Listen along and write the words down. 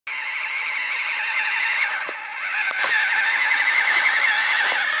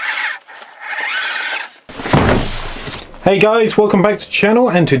Hey guys, welcome back to the channel,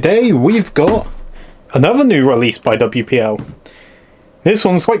 and today we've got another new release by WPL. This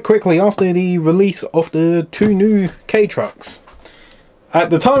one's quite quickly after the release of the two new K-trucks.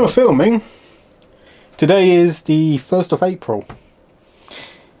 At the time of filming, today is the 1st of April.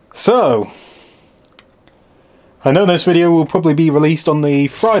 So, I know this video will probably be released on the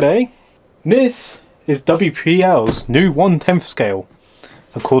Friday. This is WPL's new 1/10 scale,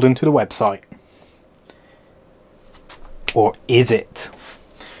 according to the website. Or is it?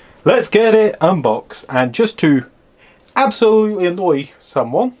 Let's get it unboxed, and just to absolutely annoy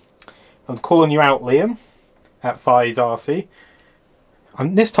someone, I'm calling you out, Liam, at Fies RC.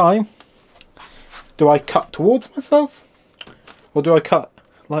 And this time, do I cut towards myself? Or do I cut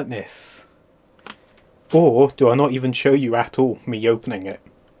like this? Or do I not even show you at all, me opening it?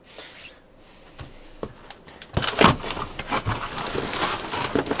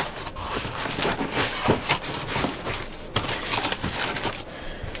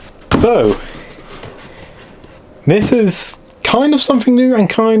 So, this is kind of something new and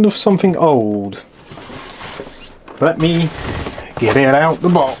kind of something old. Let me get it out the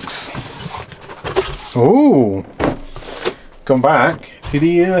box. Oh, come back to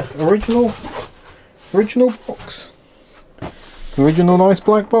the original box. Original nice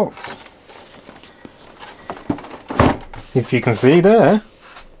black box. If you can see there,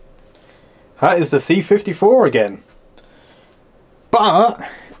 that is the C54 again. But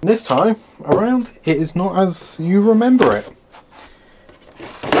this time around, it is not as you remember it.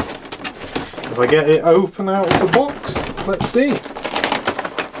 If I get it open out of the box, let's see.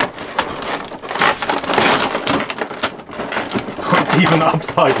 It's even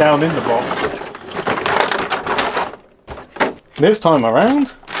upside down in the box. This time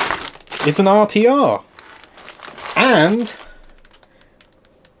around, it's an RTR. And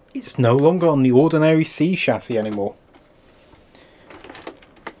it's no longer on the ordinary C chassis anymore.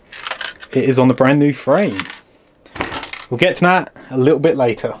 It is on the brand new frame. We'll get to that a little bit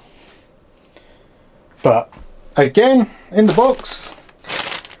later. But again, in the box,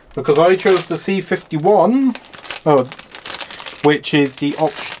 because I chose the C51, which is the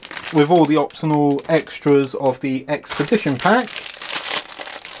with all the optional extras of the Expedition pack.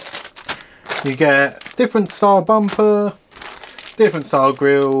 You get different style bumper, different style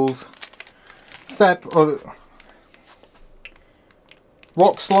grills,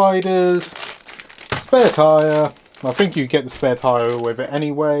 rock sliders, spare tyre. I think you get the spare tyre with it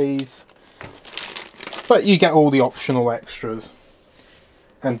anyways, but you get all the optional extras.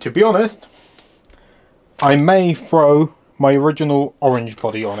 And to be honest, I may throw my original orange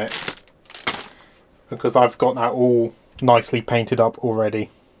body on it, because I've got that all nicely painted up already.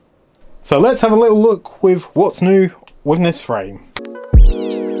 So let's have a little look with what's new with this frame.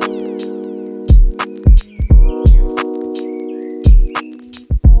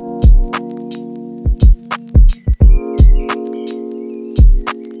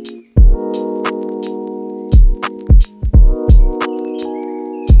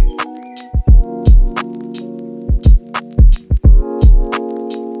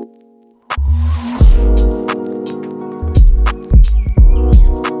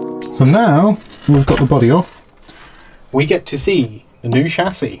 So now we've got the body off, we get to see the new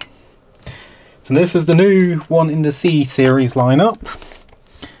chassis. So this is the new one in the C series lineup,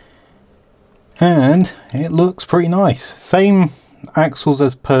 and it looks pretty nice. Same axles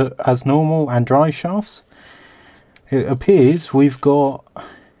as normal and drive shafts. It appears we've got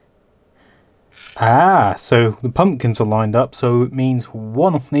so the pumpkins are lined up, so it means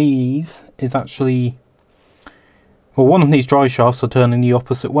one of these is actually, well, one of these drive shafts are turning the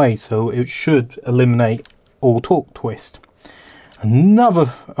opposite way, so it should eliminate all torque twist.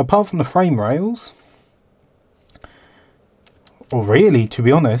 Another, apart from the frame rails, or really, to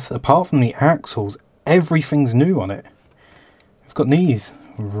be honest, apart from the axles, everything's new on it. We've got these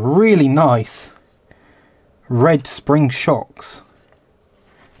really nice red spring shocks.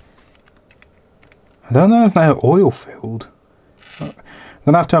 I don't know if they're oil filled. I'm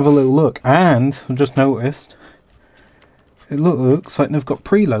gonna have to have a little look. And I've just noticed, it looks like they've got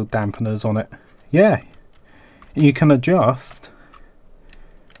preload dampeners on it. Yeah, you can adjust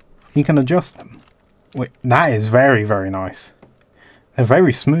them. Wait, that is very, very nice. They're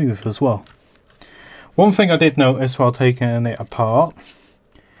very smooth as well. One thing I did notice while taking it apart,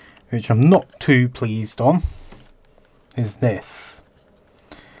 which I'm not too pleased on, is this.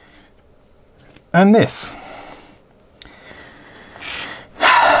 And this.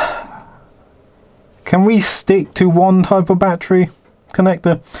 Can we stick to one type of battery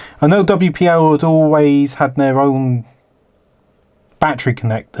connector? I know WPL had always had their own battery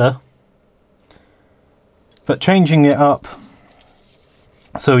connector, But changing it up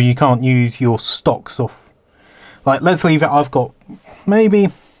so you can't use your stocks off. Like, let's leave it, I've got maybe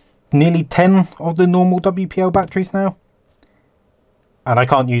nearly 10 of the normal WPL batteries now. And I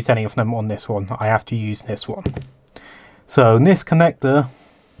can't use any of them on this one. I have to use this one. So this connector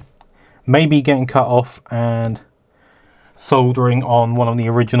may be getting cut off and soldering on one of the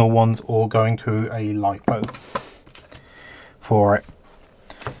original ones, or going to a LiPo for it.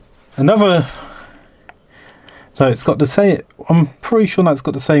 Another, so it's got the same, I'm pretty sure that's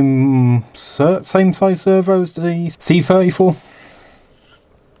got the same size servo as the C54.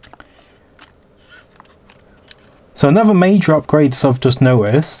 So another major upgrade I've just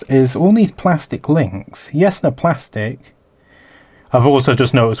noticed is all these plastic links. Yes, they're plastic. I've also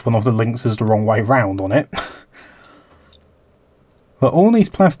just noticed one of the links is the wrong way round on it. But all these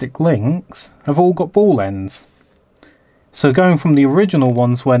plastic links have all got ball ends. So going from the original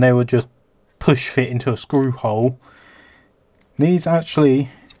ones where they would just push fit into a screw hole, these actually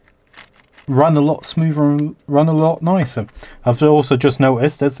run a lot smoother and run a lot nicer. I've also just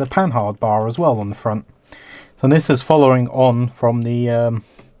noticed there's a panhard bar as well on the front. So this is following on from the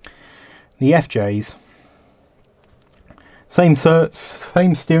FJs. Same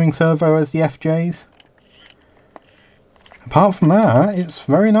steering servo as the FJs. Apart from that, it's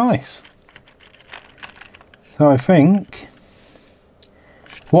very nice. So I think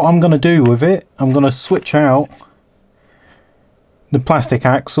what I'm going to do with it, I'm going to switch out the plastic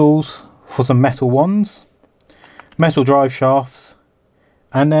axles for some metal ones, metal drive shafts,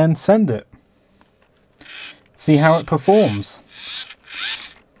 and then send it. See how it performs.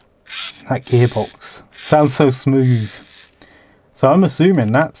 That gearbox sounds so smooth. So I'm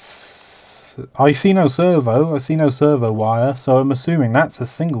assuming that's, I see no servo wire, so I'm assuming that's a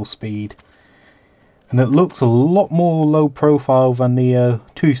single speed. And it looks a lot more low profile than the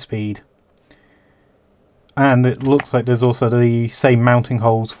 2-speed. And it looks like there's also the same mounting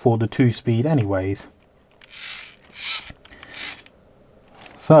holes for the 2-speed anyways.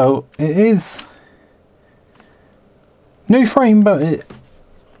 So it is new frame, but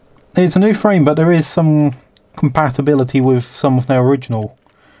it's a new frame, but there is some compatibility with some of their original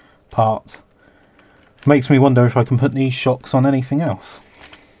parts. Makes me wonder if I can put these shocks on anything else.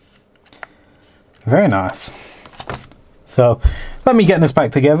 Very nice. So let me get this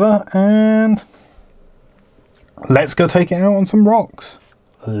back together and let's go take it out on some rocks.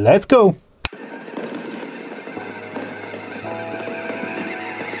 Let's go.